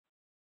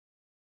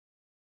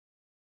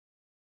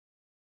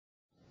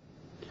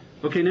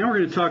Okay, now we're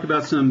going to talk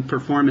about some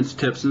performance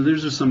tips, and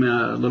these are some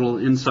little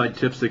inside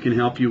tips that can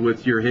help you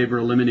with your Haber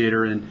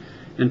Eliminator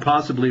and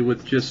possibly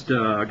with just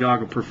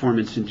goggle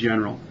performance in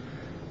general.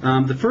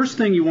 The first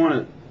thing you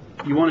want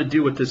to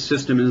do with this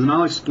system is, and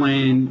I'll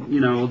explain,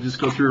 we'll just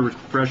go through a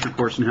refresher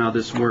course on how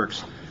this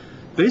works.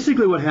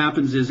 Basically what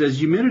happens is, as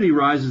humidity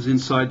rises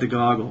inside the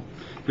goggle,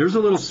 there's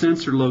a little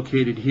sensor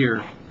located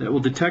here that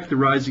will detect the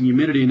rising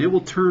humidity, and it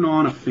will turn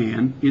on a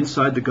fan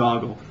inside the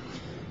goggle.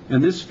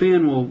 And this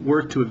fan will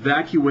work to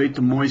evacuate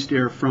the moist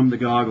air from the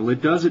goggle.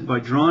 It does it by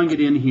drawing it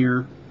in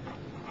here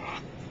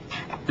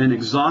and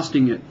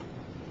exhausting it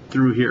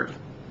through here.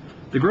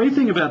 The great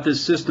thing about this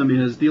system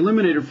is the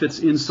Eliminator fits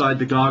inside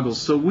the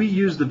goggles, so we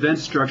use the vent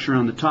structure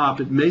on the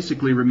top. It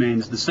basically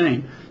remains the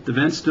same. The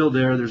vent's still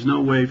there. There's no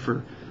way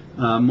for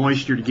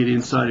moisture to get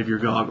inside of your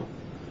goggle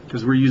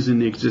because we're using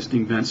the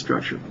existing vent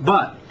structure.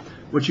 But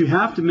what you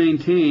have to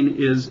maintain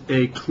is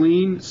a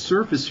clean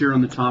surface here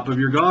on the top of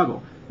your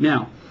goggle.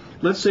 Now,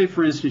 let's say,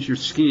 for instance, you're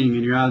skiing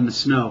and you're out in the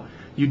snow.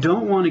 You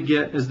don't want to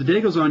get, as the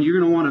day goes on, you're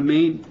going to want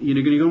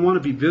to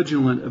be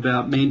vigilant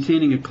about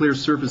maintaining a clear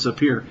surface up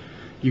here.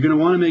 You're going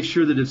to want to make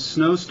sure that if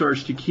snow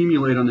starts to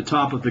accumulate on the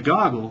top of the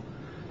goggle,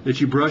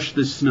 that you brush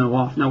this snow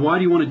off. Now, why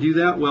do you want to do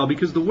that? Well,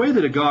 because the way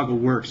that a goggle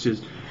works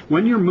is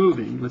when you're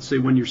moving, let's say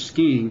when you're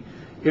skiing,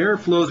 air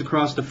flows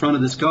across the front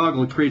of this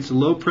goggle. It creates a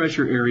low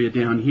pressure area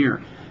down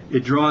here.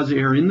 It draws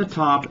air in the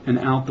top and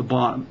out the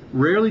bottom.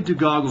 Rarely do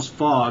goggles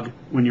fog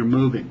when you're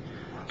moving.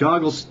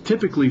 Goggles,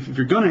 typically, if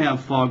you're going to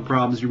have fog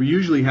problems, you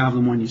usually have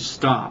them when you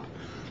stop.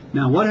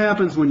 Now, what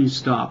happens when you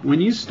stop? When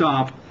you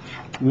stop,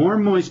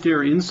 warm, moist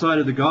air inside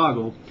of the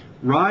goggle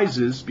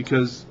rises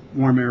because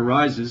warm air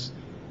rises,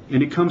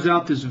 and it comes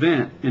out this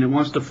vent, and it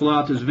wants to flow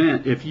out this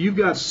vent. If you've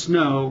got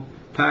snow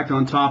packed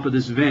on top of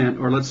this vent,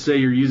 or let's say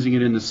you're using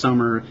it in the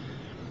summer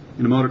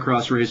in a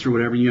motocross race or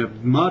whatever, and you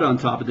have mud on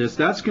top of this,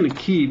 that's going to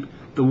keep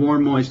the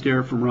warm, moist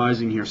air from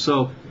rising here.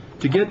 So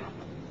to get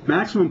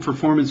maximum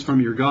performance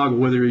from your goggle,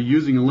 whether you're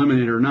using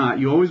Eliminator or not,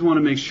 you always want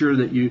to make sure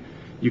that you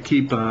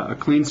keep a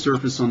clean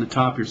surface on the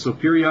top here. So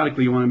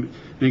periodically you want to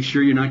make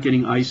sure you're not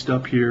getting iced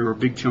up here or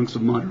big chunks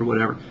of mud or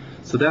whatever.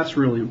 So that's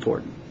really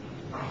important.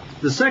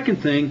 The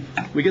second thing,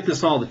 we get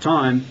this all the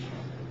time,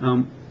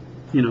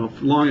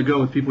 long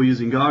ago with people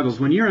using goggles.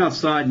 When you're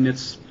outside and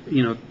it's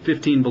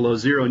 15 below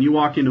zero and you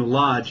walk into a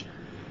lodge,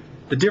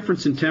 the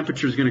difference in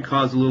temperature is going to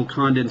cause a little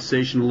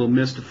condensation, a little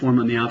mist to form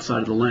on the outside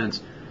of the lens.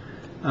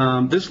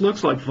 This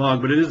looks like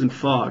fog, but it isn't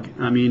fog.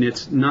 I mean,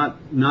 it's not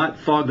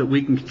fog that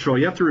we can control.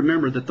 You have to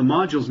remember that the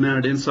module's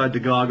mounted inside the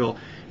goggle,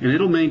 and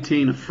it'll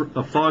maintain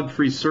a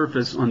fog-free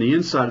surface on the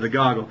inside of the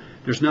goggle.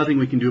 There's nothing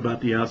we can do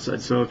about the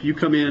outside. So if you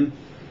come in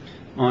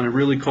on a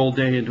really cold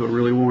day into a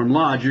really warm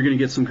lodge, you're going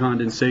to get some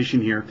condensation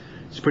here.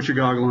 Just put your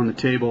goggle on the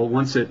table.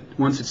 Once it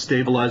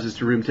stabilizes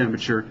to room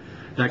temperature,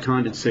 that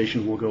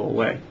condensation will go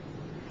away.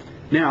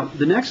 Now,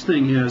 the next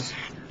thing is,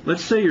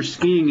 let's say you're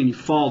skiing and you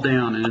fall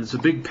down and it's a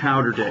big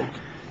powder day,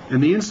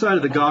 and the inside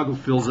of the goggle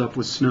fills up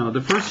with snow. The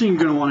first thing you're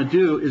going to want to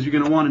do is you're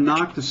going to want to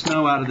knock the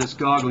snow out of this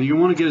goggle. You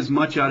want to get as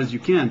much out as you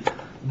can.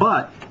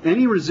 But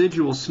any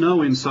residual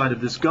snow inside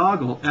of this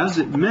goggle, as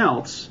it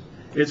melts,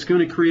 it's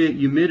going to create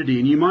humidity.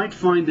 And you might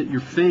find that your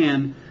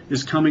fan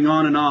is coming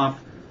on and off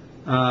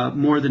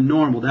more than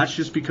normal. That's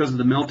just because of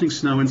the melting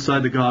snow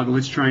inside the goggle.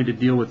 It's trying to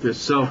deal with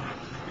this. So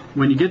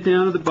when you get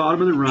down to the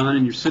bottom of the run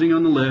and you're sitting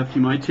on the lift,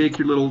 you might take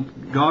your little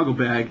goggle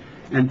bag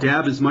and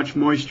dab as much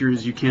moisture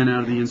as you can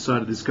out of the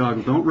inside of this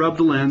goggle. Don't rub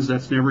the lens,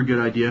 that's never a good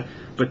idea,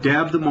 but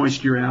dab the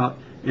moisture out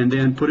and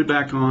then put it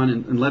back on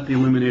and let the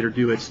Eliminator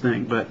do its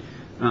thing. But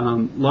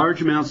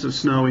large amounts of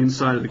snow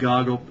inside of the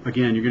goggle,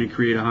 again, you're going to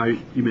create a high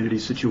humidity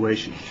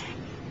situation.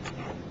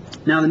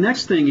 Now the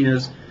next thing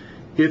is,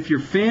 if your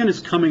fan is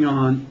coming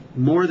on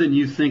more than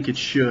you think it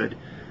should,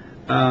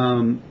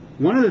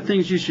 one of the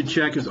things you should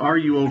check is, are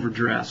you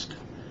overdressed?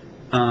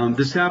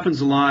 This happens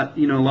a lot.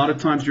 A lot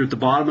of times you're at the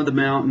bottom of the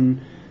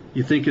mountain,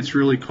 you think it's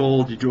really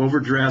cold, you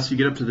overdress, you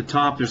get up to the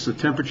top, there's a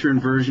temperature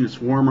inversion, it's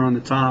warmer on the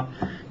top,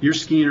 you're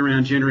skiing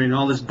around generating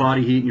all this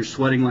body heat and you're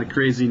sweating like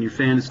crazy and your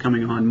fan is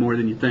coming on more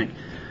than you think.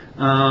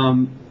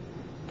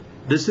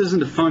 This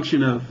isn't a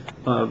function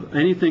of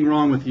anything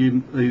wrong with the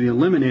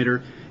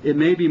Eliminator. It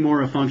may be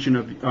more a function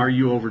of, are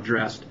you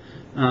overdressed?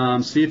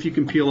 See if you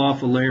can peel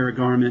off a layer of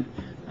garment,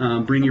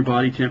 bring your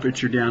body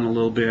temperature down a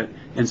little bit,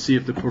 and see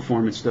if the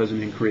performance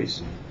doesn't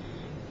increase.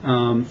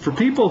 For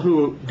people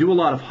who do a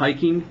lot of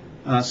hiking,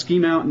 ski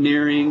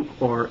mountaineering,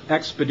 or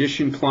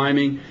expedition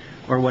climbing,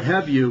 or what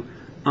have you,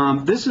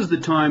 this is the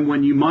time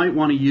when you might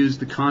want to use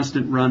the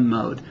constant run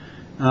mode.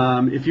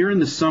 If you're in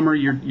the summer,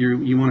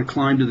 you want to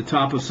climb to the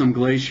top of some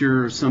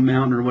glacier or some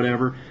mountain or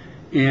whatever,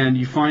 and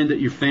you find that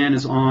your fan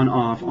is on,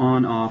 off,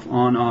 on, off,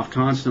 on, off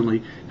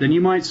constantly, then you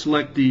might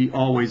select the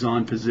always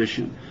on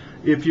position.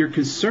 If you're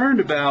concerned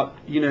about,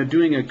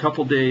 doing a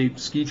couple-day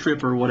ski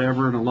trip or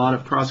whatever, and a lot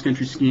of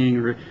cross-country skiing,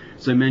 or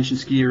as I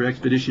mentioned, ski or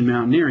expedition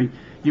mountaineering,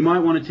 you might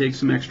want to take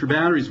some extra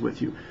batteries with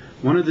you.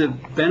 One of the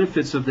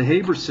benefits of the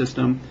Haber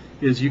system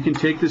is you can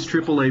take this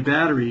AAA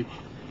battery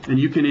and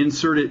you can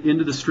insert it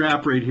into the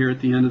strap right here at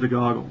the end of the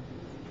goggle.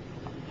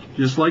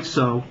 just like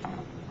so.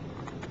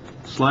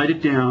 Slide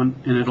it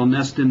down, and it'll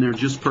nest in there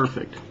just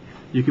perfect.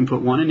 You can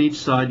put one in each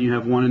side. You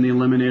have one in the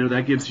Eliminator.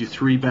 That gives you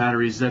 3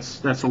 batteries.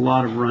 That's a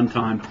lot of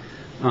runtime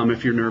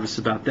if you're nervous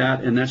about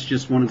that. And that's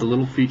just one of the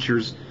little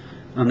features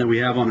that we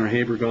have on our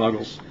Haber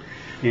goggles.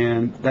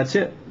 And that's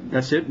it.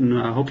 That's it. And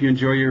I hope you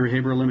enjoy your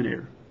Haber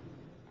Eliminator.